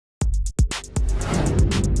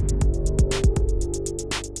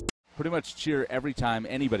pretty much cheer every time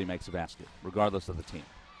anybody makes a basket, regardless of the team.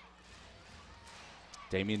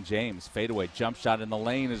 Damion James, fadeaway, jump shot in the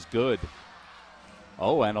lane is good.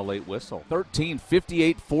 Oh, and a late whistle. 13,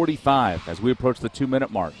 58-45 as we approach the 2-minute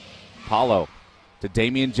mark. Paulo to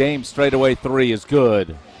Damion James, straightaway three is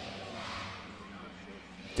good.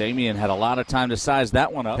 Damion had a lot of time to size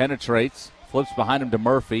that one up. Penetrates, flips behind him to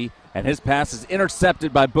Murphy, and his pass is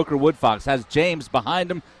intercepted by Booker Woodfox. Has James behind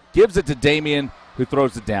him, gives it to Damion, who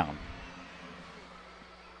throws it down.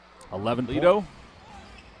 11 Lido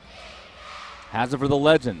has it for the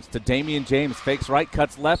Legends to Damion James. Fakes right,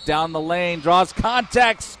 cuts left down the lane, draws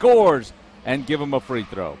contact, scores, and give him a free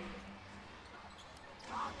throw.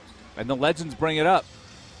 And the Legends bring it up.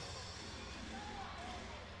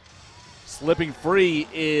 Slipping free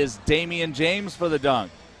is Damion James for the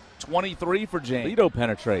dunk. 23 for James. Lido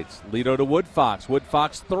penetrates. Lido to Woodfox.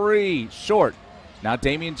 Woodfox three, short. Now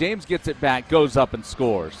Damion James gets it back, goes up and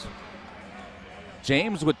scores.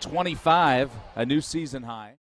 James with 25, a new season high.